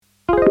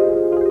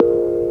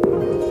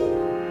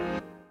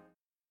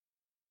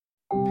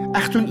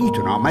اختون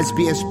ايتونا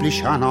مزبيس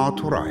بلشانا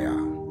تورايا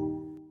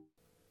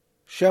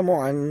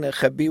شاموعا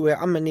خبيوي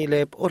عمني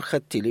ليب أرخى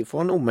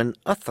التليفون ومن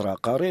أثرى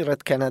قريرة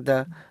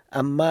كندا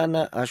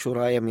أمانة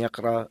أشورايم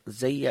يقرأ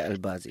زي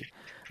البازي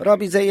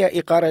رابي زي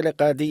إقارة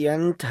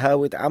لقاديا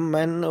تهاود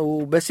عمن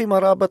وبسي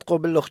مرابط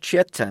قبل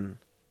لختشيتن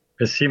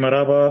بسي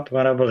مرابط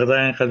وانا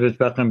بغداين قد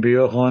بتباقن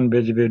بيوخون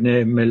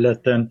بجبني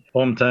ملتن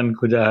قومتن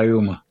كدا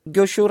هيوما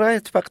جو شوراية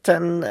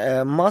تبقتن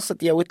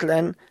ماصد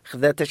يوتلن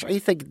خذا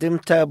تشعيثك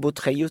دمتا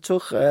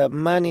بتخيوتوخ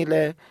ماني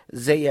له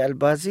زي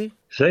البازي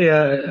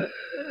زي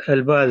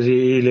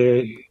البازي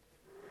إلي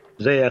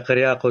زي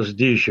قرياقوس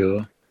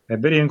ديشو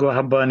برينكو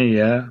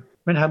حبانية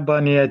من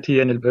حبانية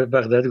تين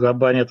البغداد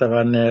حبانية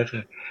طبعا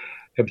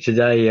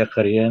ابتدائية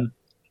قريا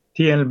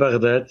تين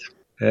البغداد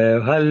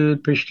هل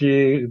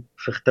بشلي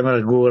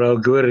اختمر قورة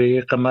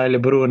وقوري قمال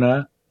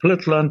برونا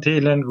فلطلان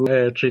تيلن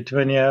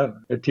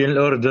تشيتفانيا تين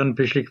الأردن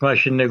بشليك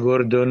ماشينا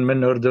أردن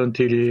من أردن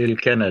تيلي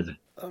الكندا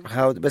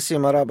هاود بسي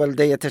مرابل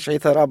دي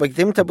تشعيث رابك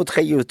دمتا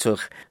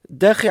بتخيوتوخ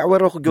داخي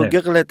عوروخ جو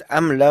قغلت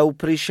أملا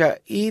وبريشا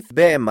إيث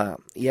بيما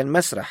ين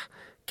مسرح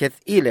كث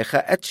إيلي خا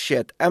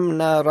أتشت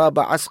أمنا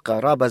رابا عسقا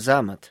رابا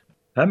زامت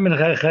هم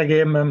من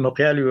خاقي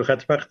مقيالي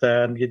وخط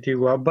فقطان قلتي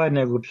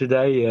وعبانا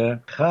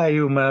ابتدائية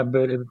خايو ما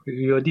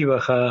يودي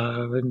وخا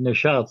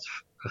نشاط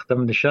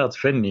اختم نشاط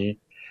فني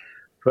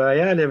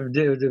فيالي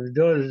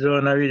بدول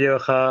زونا فيديو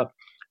خا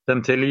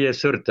تمثيلية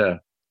سرتا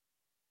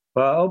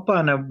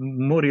فأوبانا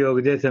موريو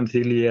قدي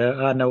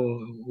تمثيلية أنا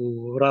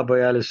ورابا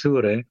يالي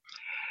سوري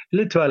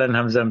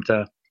لتوالا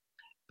همزمتا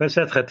بس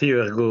أدخلتي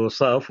وخو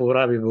صاف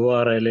ورابي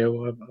بواري لي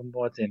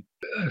ومواتين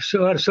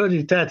سؤال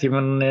سودي تاتي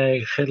من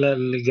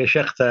خلال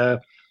قشقتا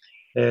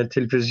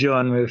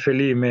تلفزيون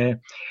فيلم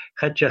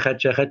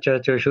خدشة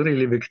تشوري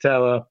لي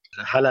بكتاوة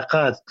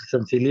حلقات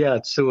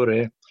تمثيليات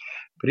سوري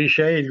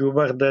بريشايد جو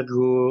بغداد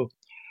جو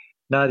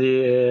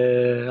نادي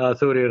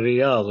آثوري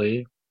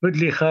الرياضي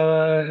بدلي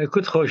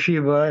كنت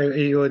خوشيبة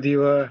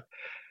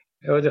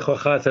يودي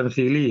خو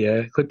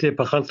تمثيلية كنت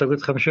بخلطة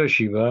كنت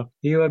خمشوشيبة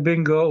ايوه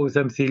بينجو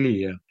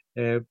وتمثيلية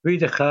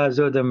بيدخا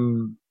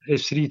زودم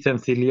اسري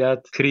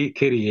تمثيليات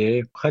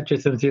كريه خدشة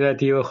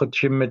تمثيلات ايوه خد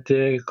شمت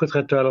كنت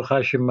خدتو على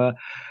خاشمة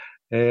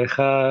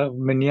خا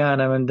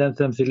منيانا من دم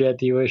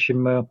تمثيلياتي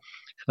وشم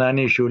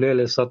خناني شوليل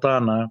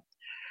السطانة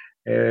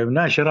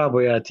ناش رابو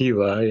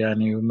ياتيوا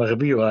يعني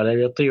مغبيوا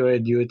على يطيوا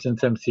يديو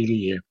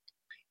تمثيلية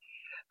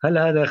هل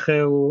هذا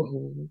خو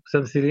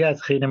تمثيليات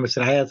خينا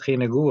مسرحيات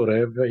خينا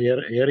قورة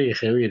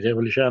يريخي ويده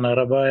ولشانا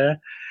ربايا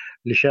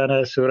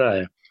لشانا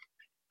سورايا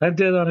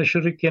أبدأ أنا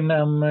شريك إن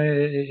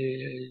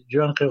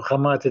جوانقي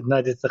وخامات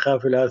النادي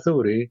الثقافي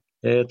الآثوري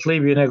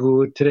طليبي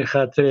نقول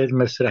تريد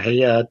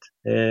مسرحيات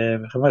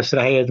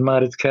مسرحية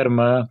مارد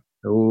كرمة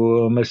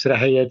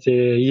ومسرحية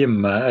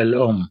يمة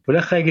الأم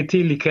ولخا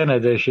قلتي لي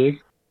كندا شيك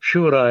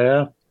شو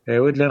رايا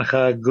ودلن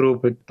خا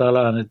جروب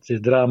طالان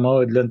دراما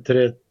ودلن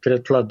تريد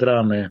لا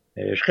دراما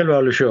شكل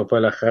والو شو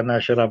بلخ أنا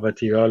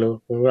شرابتي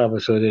والو ورابة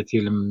سودتي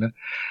لمن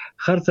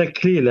خرطة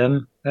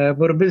كليلا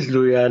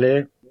بربزلو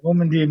يالي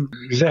ومن دي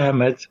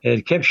زهمت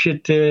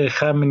كبشت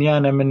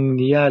خامنيانا من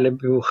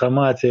يالب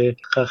وخاماتي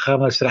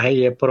خامس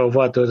رحية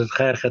بروفاتو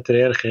تتخير خطر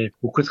يرخي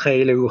وكنت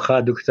خيلي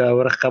وخادو كتا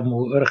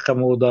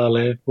ورقم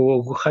وضالي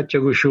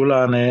وخاتشا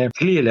شولاني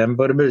قليلا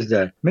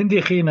بربزدا من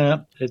دي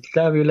خينا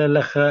تلابي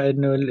للخا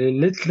انه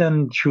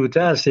لتلن شو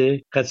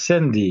تاسي قد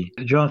سندي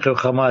جوانقي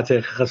وخاماتي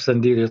قد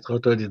سندي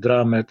خطو دي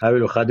درامة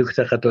هاولو خادو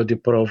كتا خطو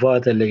دي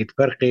بروفات اللي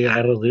تبرقي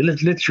عرضي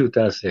لت شو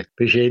تاسي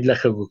بشيد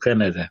لخو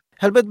كندا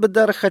هل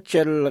بدار خدش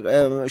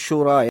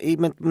الشوراي إيه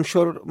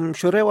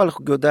مشوري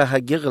والخ جوداها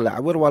جغل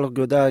عور والخ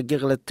جوداها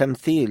جغل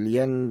التمثيل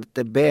ين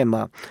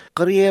تبيما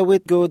قرية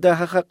ويت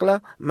جوداها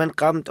خقلة من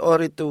قامت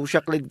أوريت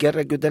وشقلت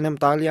جرة جودنا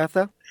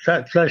مطالياثا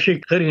لا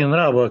شيء قرية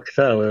نرابة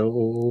كثاوة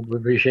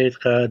وبشيء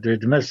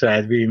قاد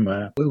مساعد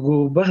بيما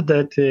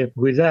وبغدت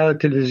وإذاعة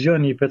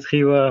تلفزيوني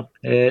بتخيوة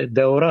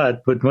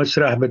دورات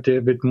بتمسرح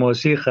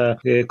بتموسيقى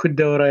كل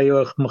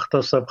دورة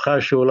مختصة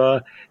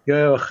بخاشولة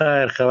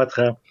خير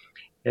خواتها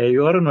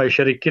يورن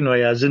ويشاركين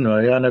ويعزن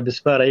ويانا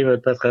بسبارة أيوة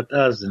بتخت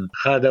آزن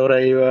خادة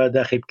ورأيوة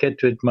داخل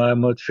بكتوت ما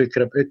موت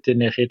فكرة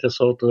بإتن خيتا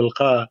صوت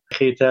والقاء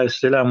خيتا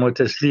استلام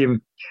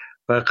وتسليم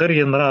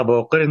فقرية نرابة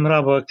وقرية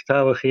نرابة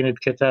كتابة خينة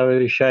كتابة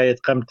رشاية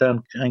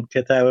قمتان عن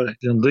كتابة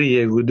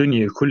ضيق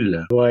ودنيا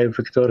كلها واي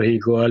فيكتور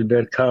هيغو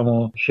ألبير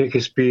كامو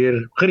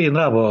شكسبير قرية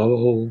نرابة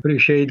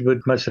ورشاية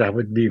بد مسرح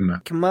بد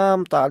بيما كما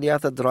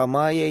مطاليات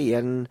دراماية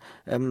ين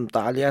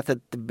مطاليات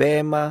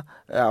التبيمة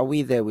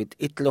عويذة ود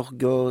إتلوخ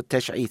جو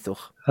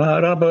تشعيثوخ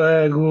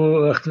رابع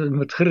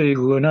متخرج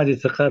نادي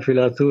الثقافي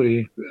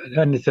الآثوري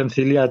لأن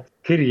التمثيليات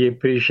كريه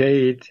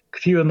بريشايد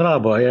كثير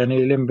نرابة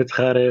يعني لم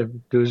بتخارب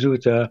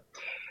دوزوتا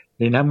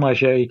لأن هم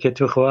شيء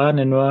كتو خوان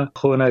إنه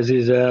خونا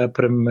عزيزة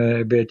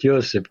برم بيت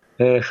يوسف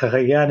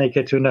خياني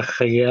كتو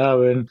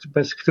نخياون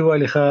بس كتو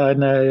اللي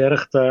أنا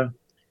يرختا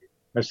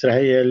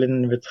مسرحية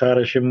لأن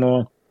بتخارج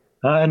شمو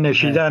أن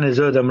شيداني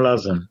زودة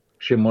ملازم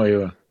شمو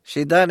أيوة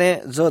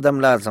شيداني زودة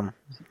ملازم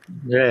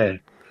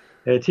إيه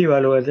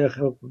تيوالو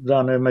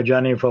دان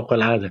مجانين فوق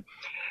العادة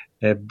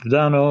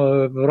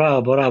بدانو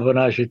رابو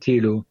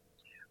ناشتيلو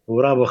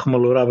ورابو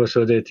خمل ورابو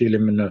سوديتيلو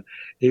منه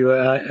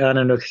إيوه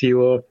أنا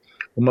نكتيو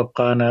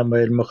ومبقانا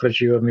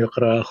المخرج يوم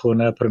يقرأ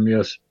أخونا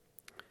برميوس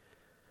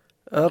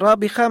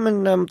رابي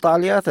خامن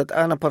مطاليات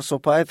أنا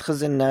برسوبايت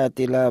خزنات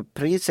إلى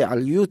بريسي على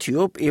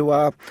اليوتيوب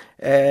إيوا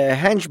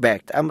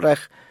هانجباكت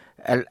أمرخ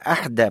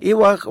الأحدى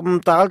إيوا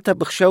مطالته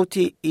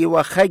بخشوتي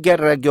إيوا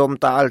خجر جو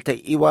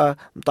مطالته إيوا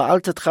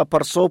مطالته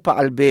تخبر صوبة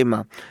على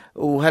البيمة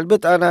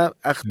وهلبت أنا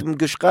أختم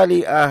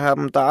قشقالي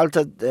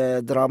مطالته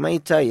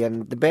دراميتا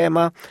يعني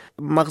دبيمة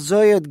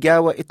مغزوية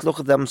جاوة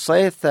إتلوخ ذا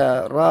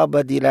مصيثة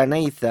رابة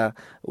ديلانيثة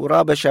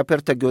ورابة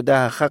شابرتا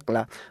جوداها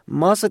خقلة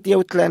ماست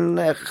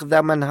يوتلن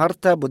خذا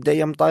منهرتا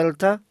بدي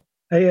مطالته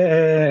أي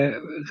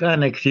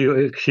كان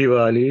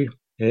كتيوالي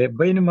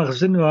بينما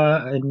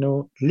غزنوا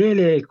انه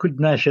ليلة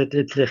كد ناشت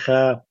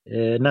اتلخا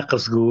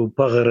نقصقو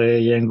بغر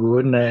ينقو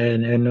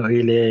انه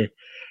الى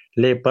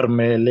لي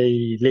برمي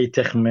لي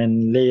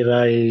تخمن لي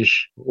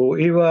رايش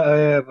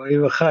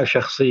وايوا خا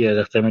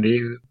شخصية تختمري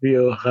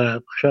بيو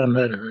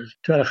خشان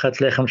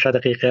تلخت لي 5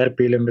 دقيقة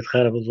اربي لم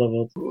بتخارب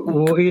بالضبط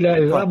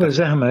والى رابع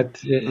زهمت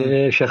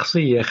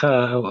شخصية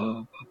خا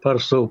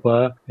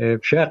برصوبة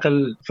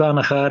بشاقل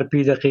ثانا خار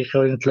بي دقيقة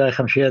ونتلاقي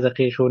 5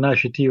 دقيقة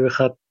وناشتي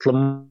وخط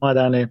لما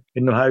داني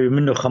انه هاوي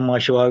منه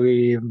خماش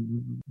وهاوي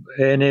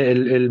يعني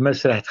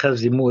المسرح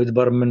تخزي مو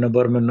بر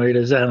منه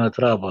الى زهمة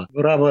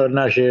رابا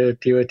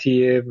ناشتي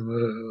وتي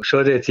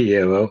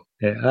سوديتية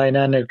هاي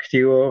انا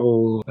كتيو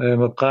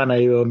ومبقانا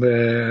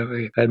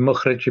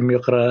المخرج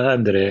يقرا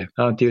اندري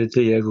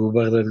انتيلتية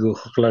وبغداد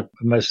وخلق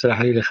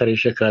مسرح الى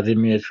خريج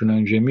اكاديمية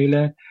فنون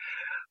جميلة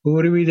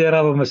ورويدة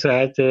رابع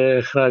مسرحية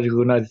إخراج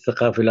نادي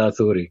الثقافي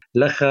الآثوري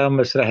لخا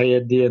مسرحية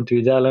دي أنتو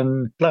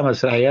يدالن لا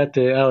مسرحيات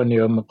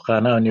أوني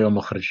ومبقانا أوني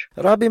ومخرج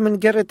رابي من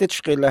قرة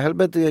تشقيلة هل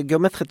بد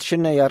قمثخت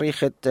شنا يا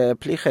ريخة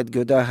بليخة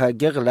قداها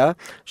قغلة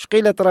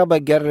شقيلة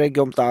رابا قرة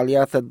قوم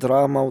طاليات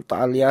الدراما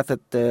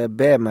وطاليات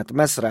بيمة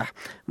مسرح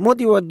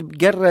مودي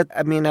ود قرة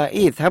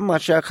أمينائيث هما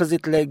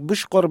شاخزت لك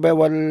بش قربة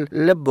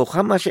واللبخ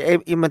هما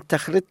إيمن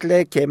تخرت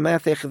لك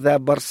ماثخ ذا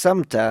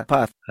برسمتا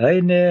باث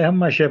هين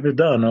هما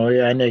شابدانو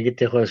يعني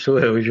قلت يخو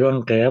سوه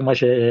وجوانقة هما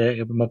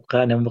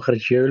مبقانا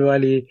مخرج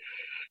الوالي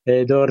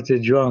دورة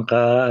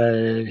جوانقة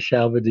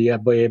شابدي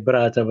أبوي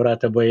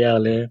براتا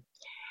بويالي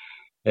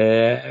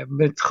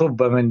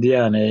بتخبة من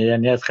ديانة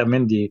يعني أدخل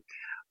من دي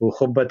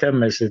وخبة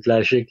تمست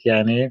لا شك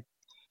يعني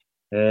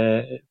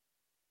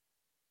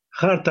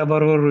خارطة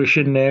برور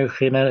وشنة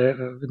خينا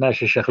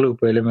ناشي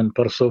شخلوبة لمن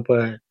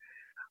برصوبة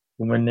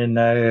ومن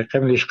إن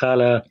قمليش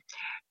قالة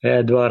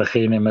أدوار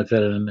خينة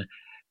مثلا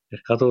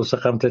قطوسة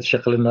قمت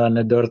تشغل إنه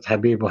أنا دورت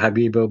حبيب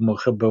وحبيبة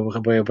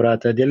ومخبة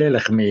براتا دي ليلة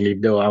خميلي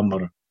بدو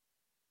عمر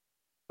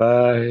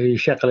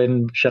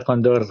فيشغل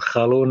دور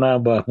خالونا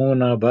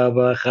باهونا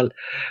بابا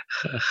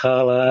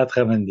خالة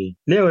أدخل من دي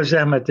ليه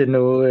زهمت إنه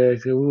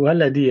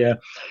وهلا دي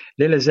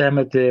ليلة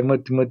زهمت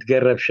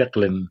متقرب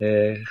شكل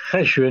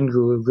خشون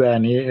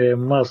وقاني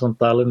ما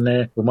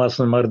طالنا وما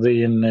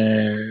مرضين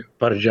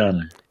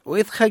برجانا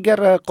وإذ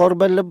خجر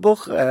قرب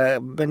اللبخ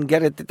من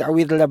قرة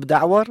تعويض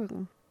لبدعور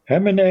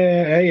همن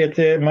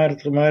هي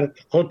مارت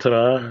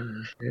قطرة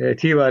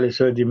تيوالي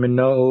سودي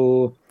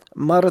منه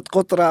مارت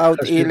قطرة أو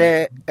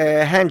إلى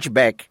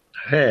هانجباك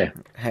هي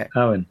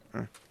همن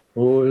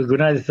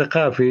والجناد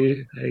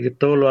الثقافي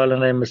يطولوا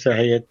على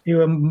مسرحية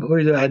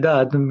وإذا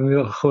أعداد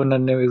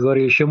أخونا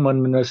يقولي شمن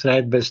من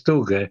مسرحية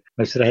بستوكة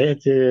مسرحية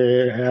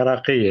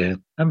عراقية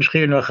أمش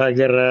خينو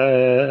خاجر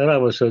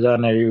رابو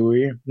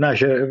سوداني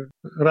ناشر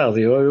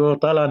راضي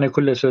وطالعني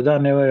كل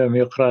سوداني ويوم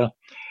يقرأ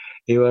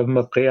ايوه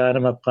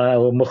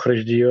مبقى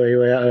ومخرج ديو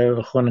ايوه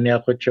اخونا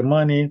ياقوت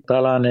شماني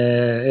طالعنا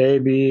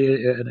ايبي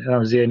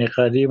رمزيني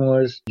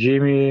قاديموس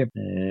جيمي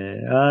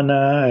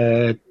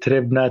انا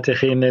تربنا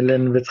تخين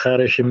لن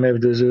بتخارش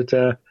مبدو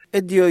زوتا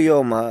اديو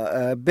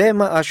يوما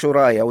بيما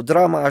اشورايا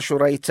ودراما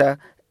اشورايتا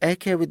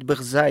اكيد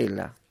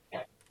بغزايلا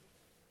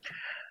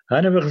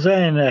انا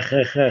بغزاين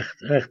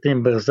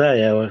اختين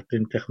بغزايا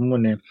وقتين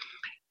تخموني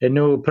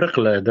انه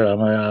برقلة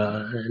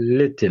دراما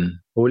لتن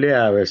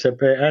وليها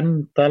سبا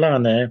ان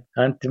طلعنا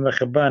انت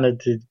مخبانة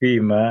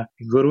بيما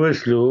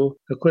قروسلو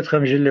كنت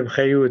خمجل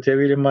بخيوتة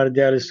ويلي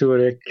مارديال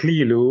السورة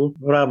كليلو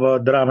رابا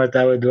دراما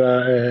تعود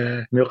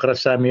ميقرا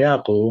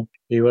سامياقو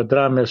ايوا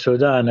دراما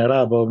السودان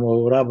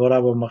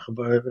رابا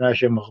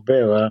ناشي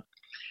مخبيوة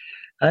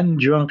ان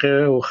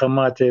جوانقي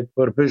وخماتي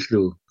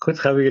بربسلو كنت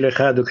خويلي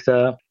خادو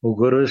كتا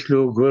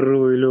وقروسلو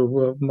قرو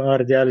ويلو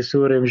مارديال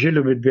السورة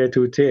مجلو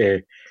بيتبيتو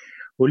تيه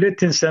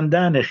ولتن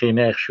سنداني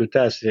خيناخ شو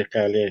تاسرق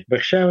عليه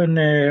بخشاو ان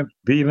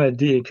بيما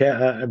دي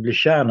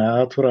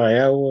بلشانا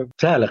اطرايا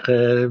وتالق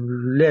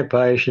ليه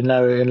بايش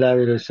ناوي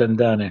له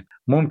سنداني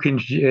ممكن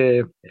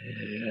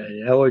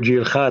اوجي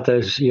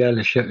الخاطر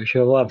يا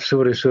شباب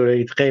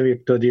سوري يتقيمي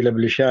بتودي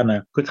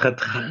لبلشانا كنت خد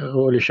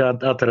ولشان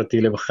اطرتي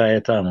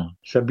لبخايتاما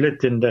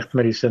سبلتن دخت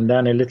مري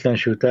سنداني لتلن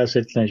شو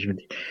تاسر تلن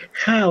جمدي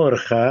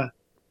خاورخا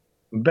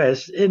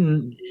بس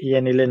إن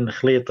يعني لين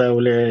خليطة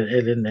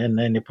ولين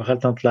إني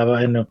بخلت نطلع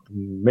بقى إنه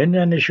من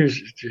يعني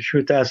شو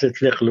تاسة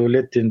لقلو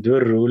لتن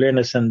در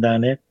ولين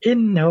سندانة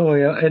إن هو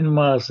إن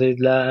ما صيد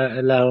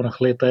لا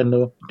خليطة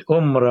إنه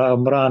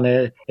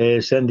أمرانة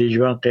سندي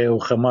جوانقي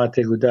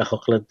وخماتي وداخل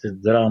خلط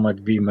الدراما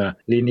بيما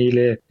لين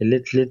إلى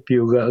لت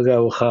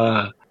بيو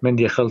خا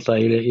مندي خلطة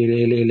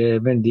إلى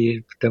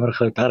مندي تمر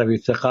خلط عربي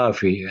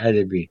ثقافي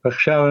أدبي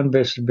فخشاون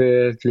بس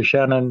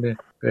بتلشانا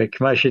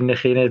كماش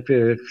النخينة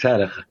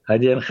بتالخ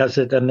هذه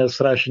انخست أن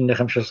صراش إن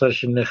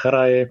 15 إن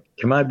خراية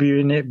كما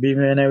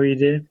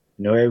بمناويده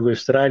نوعو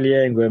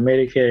أستراليا إنجو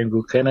أمريكا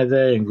إنجو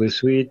كندا إنجو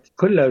السويد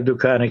كلها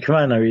دكان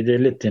كما نويده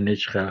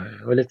لتنشخا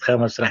ولتخا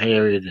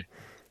مسرحية ويده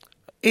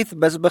إث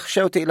بس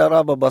بخشوت إلى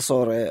رابا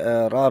بصور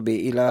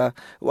رابي إلى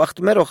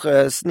وقت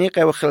مرخ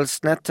سنيقة وخل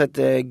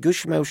سنتة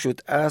جوشمة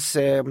وشوت آس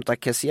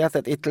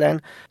متكسياثة إتلان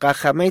قا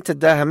خميت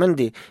داها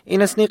مندي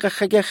إن سنيقة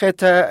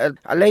خجخت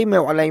عليمة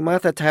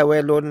وعليمات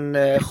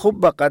تهوالون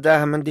خبة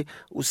قداها مندي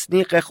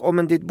وسنيقة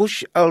أمندي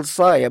بوش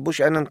الصاية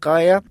بوش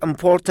أننقايا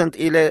important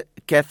إلى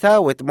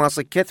كثاوت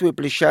ماسك كثوي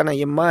بلشانة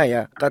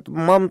يمايا قد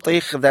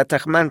ممطيخ ذا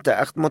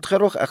تخمنتا أخت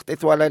متخرخ أخت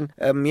إثوالا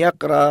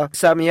ميقرا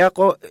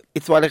سامياقو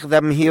إثوالخ ذا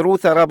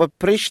مهيروثا رابا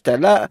بريشتا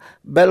لا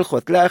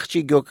بلخوث لا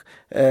أخشي جوك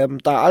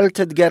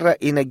مطاعلت تقرأ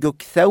إنا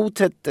جوك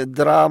ثوتت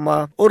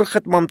دراما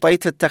أرخت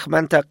ممطيت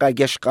التخمنتا قا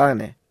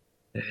جشقانة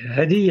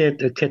هذه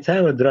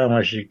كتاوى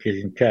دراما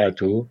شكل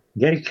كاتو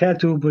قال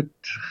كاتو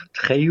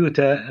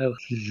بتخيوتا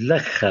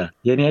لخا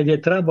يعني هذه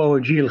ترابا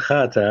وجيل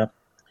خاتا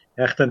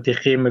أختن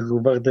تخيم جو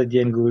بغداد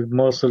ينجو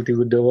موصل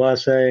تيجو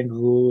دواسة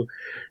ينجو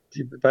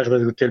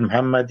بغداد قلت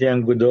محمد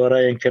ينجو دورة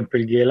ينكم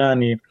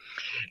بالجيلاني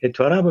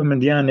اتورابا من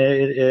ديانة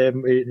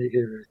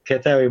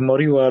كتاوي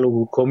موريوال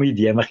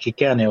وكوميديا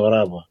مخكيكاني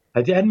ورابا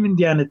هذه أن من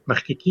ديانة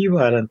مخكيكي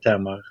وعلى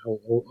تاما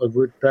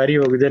وقلت باري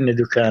وقدرنا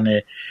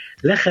دكاني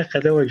لخا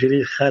قدوة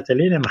جليل خاتا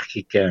لينا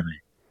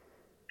مخكيكاني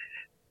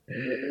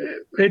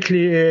قلت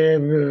لي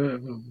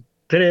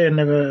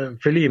ترى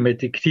فيلم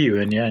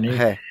كتير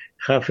يعني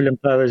خاف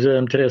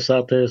المقابزة متري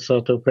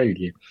صوته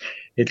وبلجي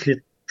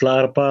اتلي طلع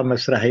أربع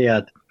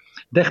مسرحيات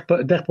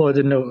دخ بود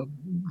إنه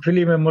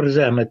فيلم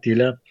مرزامة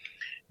تيلا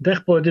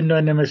دخ بود إنه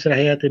أنا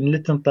مسرحيات إن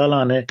لتن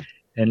طالانة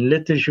إن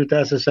لتن شو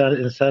تأسس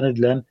إنسان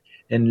دلن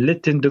إن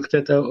لتن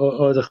دكتة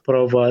أو دخ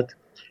بروفات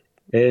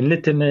إن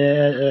لتن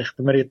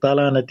اختمري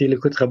طالانة تيلا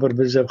كنت خبر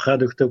بزب خا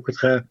دكتة كنت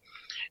خا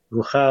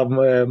وخا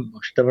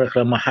اشتبرخ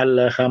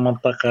محل خا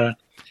منطقة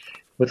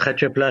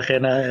وتخدش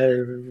بلاخينا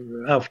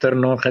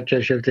افترنون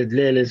خدش شلت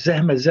الليل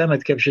الزهمة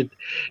كبشت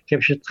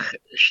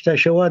شتا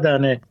شواد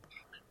انا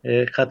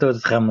خطوت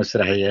خمس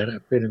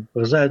مسرحية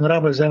بغزاين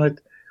رابع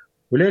زمت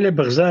وليلة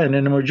بغزاين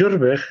انه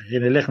مجربخ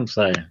يعني ليخ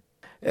مصاين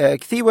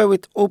كثيوة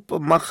وتقوب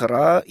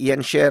مخرة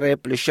ينشارب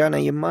لشانا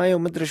يماي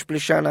ومدرش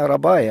بلشانا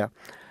ربايا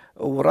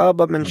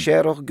ورابا من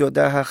شارخ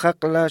جوداها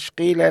خقلة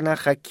شقيلنا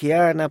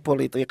خكيانا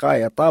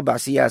بوليطيقايا طابع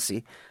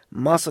سياسي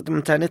ماصد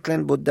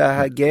متانتلن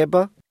بداها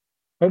جيبة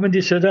ومن دي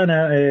السودان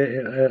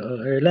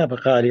لا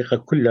بقالي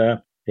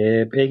كلها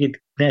بيجد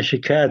ناشي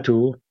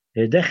كاتو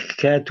دخ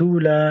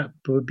كاتولا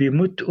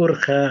بمت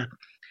أرخى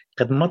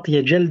قد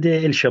مطية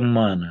جلدة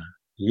الشمانة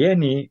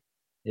يعني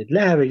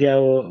لها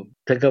بجاو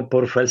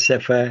تكبر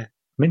فلسفة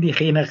من دي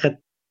خينا قد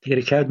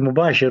ركاد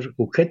مباشر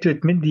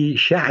وكتبت من دي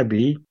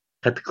شعبي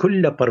قد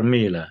كل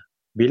برميلة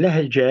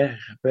بلهجة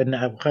بأن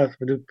أبخاف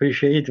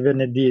بشيء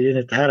بأن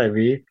دي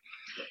عربي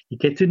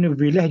يكتبنه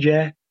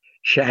بلهجة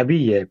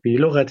شعبية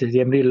بلغة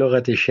اليمنية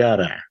لغة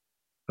الشارع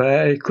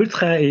فكنت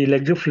خاي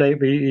لقف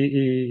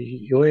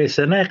لي وهي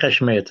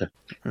سناقش ميته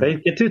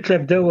فكنت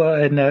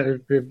بدوا أن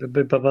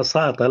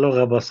ببساطة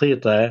لغة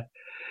بسيطة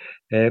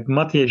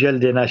مطية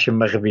جلد ناشم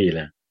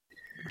مغبيلة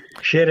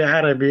شعر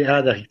عربي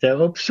هذا كتاب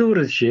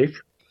بصورة شيك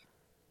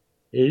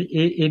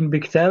إن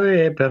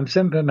بكتابه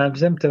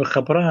بمزمت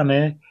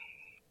خبرانة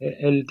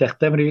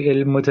تختمري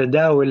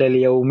المتداولة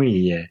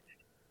اليومية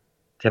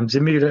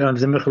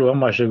تمزمخلو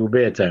هم عشقوا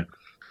بيتا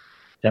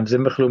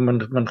تمزمخلو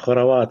من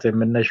خروات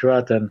من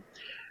نشوات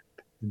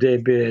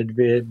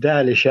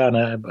بدال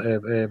شانة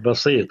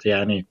بسيط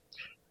يعني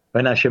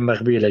وناشم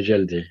مغبيلة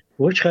جلدي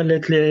وش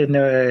خلت لي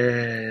انه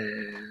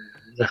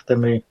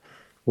تختمري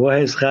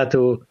وهيز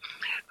خاتو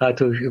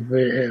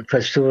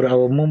فستور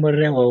او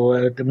ممرة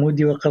او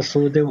مودي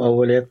وقصودة او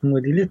وليت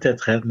مودي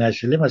لتدخل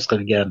ناشي لما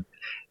سقلقان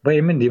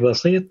باي مندي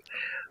بسيط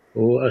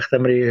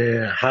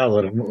واختمري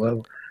حاضر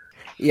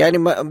يعني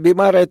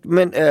بمارة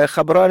من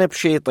خبرانة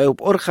بشيطة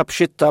وبأرخى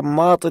بشتة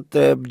ماطت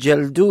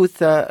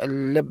بجلدوثة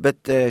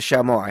لبت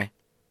شاموعة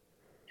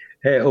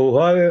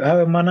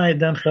وهذا معناه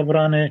إذا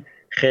خبرانة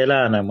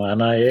خيلانة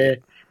معناه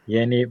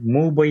يعني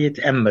مو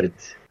بيتأمرد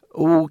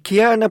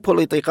وكيانة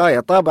بوليطيقاية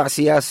طابع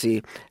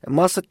سياسي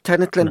ما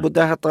ستنتلن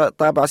بداها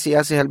طابع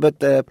سياسي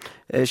هالبت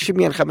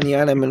شميان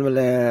خمنيانا من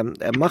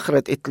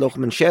مخرة إتلوخ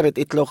من شارة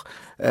إتلوخ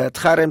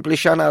تخارن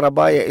بلشانا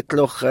رباية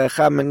إتلوخ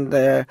خامن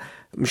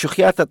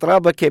مشخياثة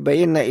رابا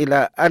كيبيننا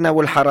إلى أنا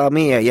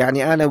والحرامية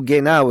يعني أنا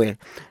وجيناوي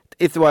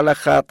إثوى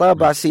لخا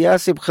طابع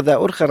سياسي بخذا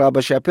أرخ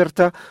رابا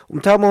شابرتا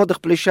ومتامو دخ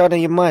بليشانا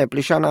يماي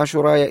بليشانا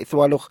عاشورايا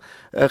إثوى لخ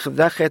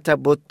خذا خيتا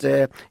بوت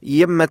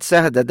يمت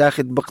سهدة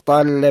داخل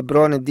بقطال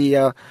برون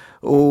الدية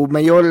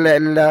وميول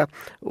إلا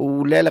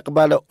وليل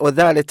قبال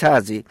أذال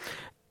تازي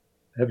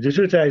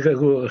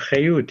بدوتا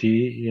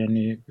خيوتي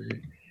يعني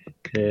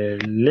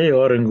ليه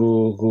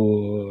أورنجو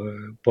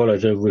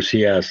بوليتيكو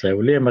سياسة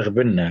وليه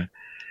مغبنا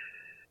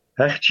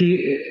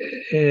أختي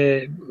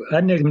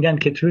أنا مجان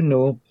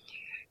كتبنو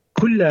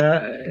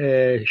كلها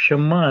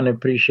شمان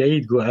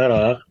بريشايد جو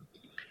عراق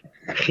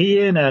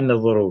خيانة عن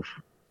الظروف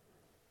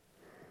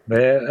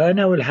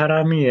أنا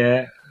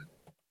والحرامية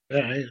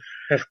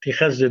أختي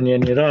خزن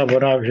يعني راب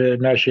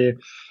ناشي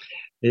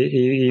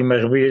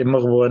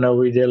مغبو أنا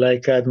ويدي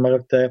لايكات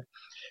مغبتا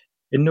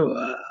إنه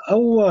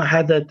أول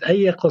حدث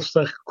أي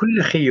قصة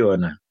كل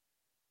خيونة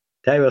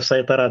تايوة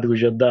السيطرات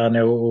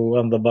وجدانة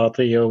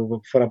وانضباطية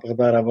وفرق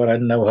غدارة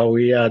برهنة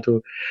وهويات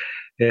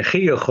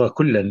خيوخة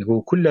كلن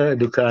وكل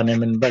دكانة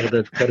من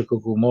بغداد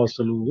كركك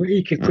وموصل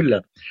وإيكي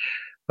كلها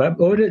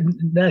فأول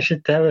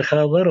ناشد تاوي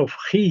خاضر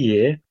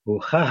خية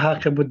وخاها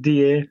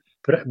قبضية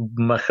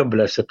ما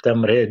خبلة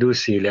سبتمبر هي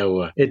دوسي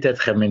لأوه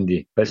إتدخل من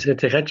دي بس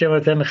إتخدش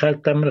مثلا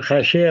خالتمر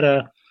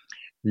خاشيرة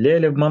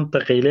ليلة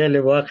بمنطقي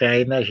ليلة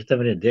واقعي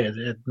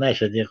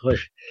ناشد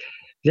يخش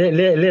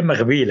ليه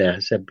مغبيلة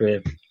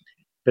سب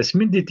بس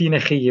من دي تينا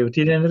خية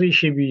وتينا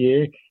نريشي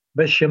بيه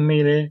بس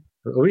شميلة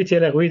ويتي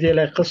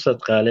لك قصة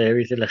قالة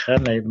ويتي لك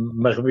خانة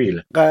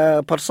مغبيلة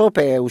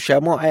برصوبة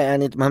وشاموعة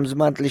يعني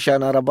مهمزمات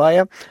لشان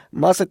ربايا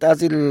ما ست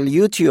أزي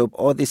اليوتيوب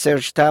أو دي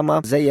سيرش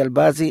تاما زي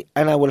البازي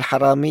أنا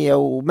والحرامية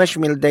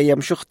ومشمل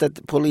ديم شختة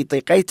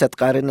بوليتيقيتة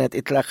قارنت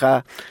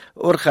إتلخا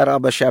أرخى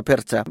رابا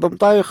شابرتا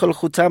بمطايخ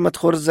الختامة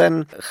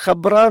خرزن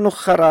خبران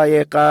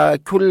وخرايقة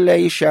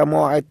كل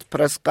شاموعة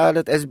برس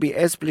قالت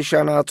SBS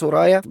بلشان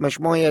تورايا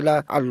مشموية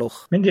لا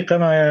علوخ من دي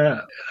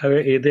قما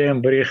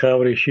إيدين بريخة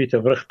وريشيتة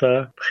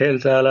برخطة بخيل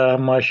تعالى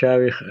ما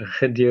شاوي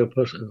خدي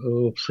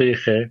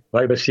وبصيخة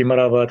وهي بس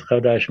مرابط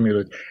قداش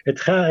ميلود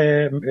اتخا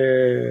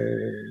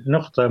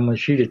نقطة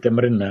مشيلة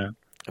تمرنا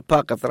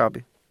باقة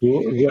رابي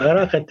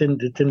وعراقة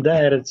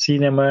تندائر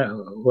السينما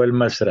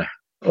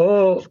والمسرح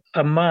أو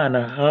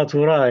أمانة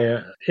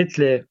آتورايا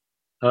إتلي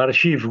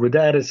أرشيف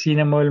ودائر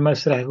السينما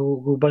والمسرح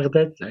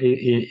وبغداد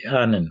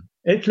آنن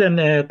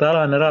إتلن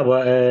طالان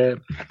رابا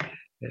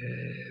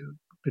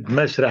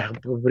المسرح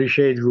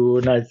بريشيد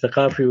ونادي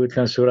الثقافي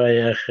وتلان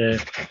سورايا أخ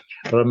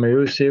رمي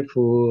يوسف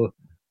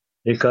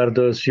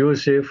وريكاردوس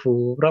يوسف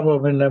وربع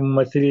من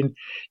الممثلين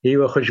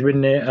ايوه خش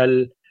مني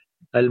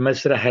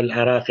المسرح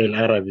العراقي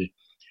العربي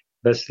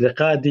بس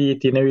لقادي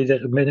تنوي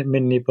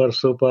مني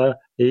برصوبة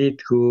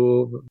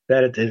ايتكو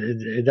دارت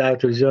اذاعة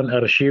تلفزيون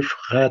ارشيف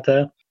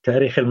خاتا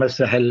تاريخ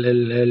المسرح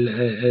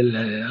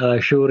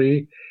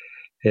الاشوري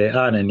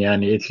آنن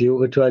يعني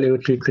اتوالي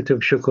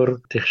كتب شكر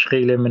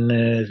تشغيله من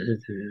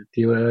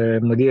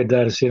مدير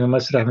دار السينما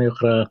المسرح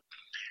يقرأ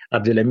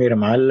عبد الأمير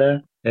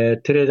معلّة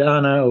تريد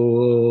أنا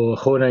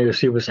وأخونا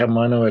يوسيبس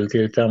عمانو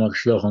والتي تامك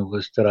شلوخن في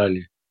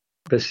أستراليا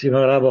بس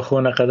مرابا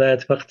أخونا قضايا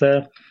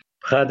وقتها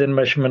خادن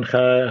مش من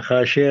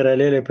خاشيرة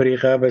ليلة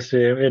بريقة بس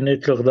إني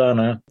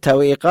تلغدانا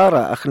تاوي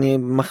إقارة أخني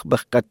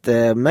مخبخ قد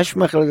مش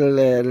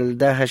مخل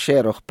داها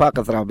شيروخ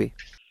باقذ رابي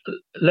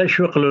لا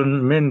شوقل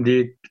من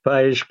دي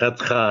بايش قد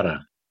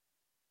خارة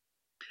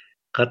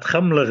قد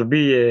خملغ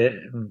بيه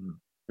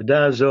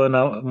بدا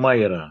زونا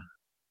مايرة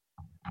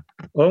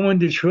ومن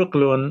دي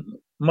شوقلون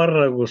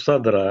مرة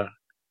وصدرة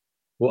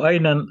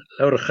وأين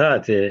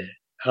أرخاتي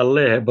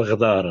الله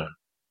بغدارة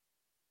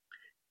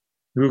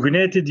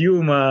وقنيت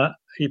ديوما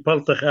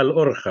يبلطخ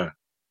الأرخة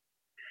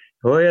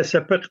هو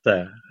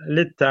يسبقتا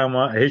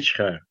للتاما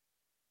هجخة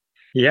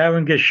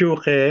ياونك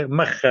شوقي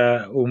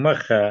مخة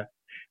ومخة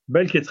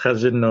بلكي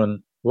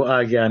تخزنون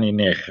وآقاني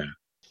نيخة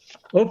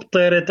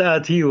وبطيرت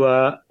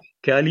آتيوا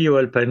كاليوا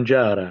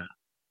البنجارة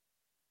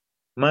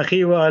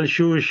ماخيوا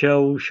الشوشة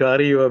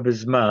وشاريوا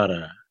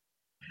بزمارة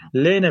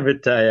لينا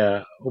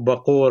بالتايا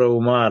وبقورة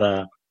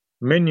ومارة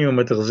من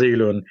يوم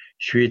تغزيلون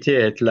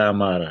شويتيه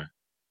تلامارة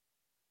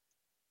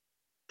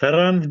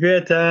ترند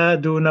بيتا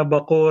دون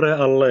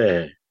بقورة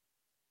الله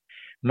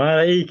ما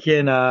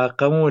رأيكينا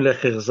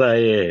قمولخ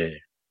غزايه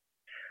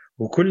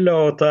وكل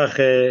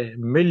أوطاخه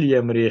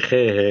مليا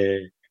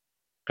مريخيه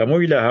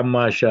قمويلة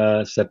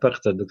هماشا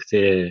سبقت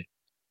دكتيه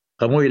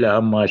قمويلة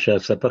هماشا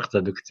سبقت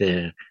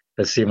دكتيه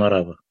بسي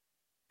مرابا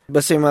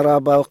بس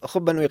مرابا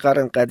خبا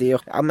ويقارن قادي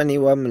عمني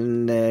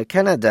ومن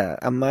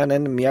كندا أمانا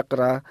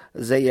ميقرأ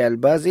زي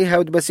البازي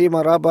هاود بسي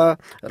مرابا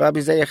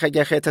رابي زي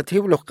خجا خيتا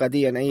تهولوخ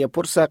قاديا أي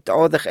برسا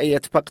تعوذخ أي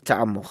تبق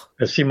تعمخ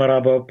بسي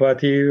مرابا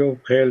باتي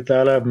وبخيل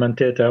تعالى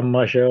بمنتيت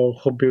هماشا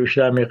وخبي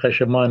وشامي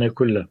قشماني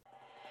كله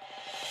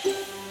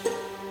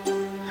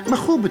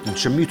مخوبة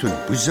تشميتون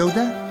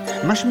بالزودة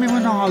مش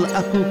ممنوع على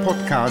أبل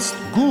بودكاست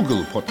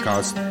جوجل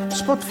بودكاست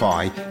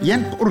سبوتيفاي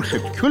ين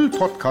أرخب كل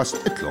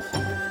بودكاست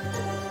اطلقهم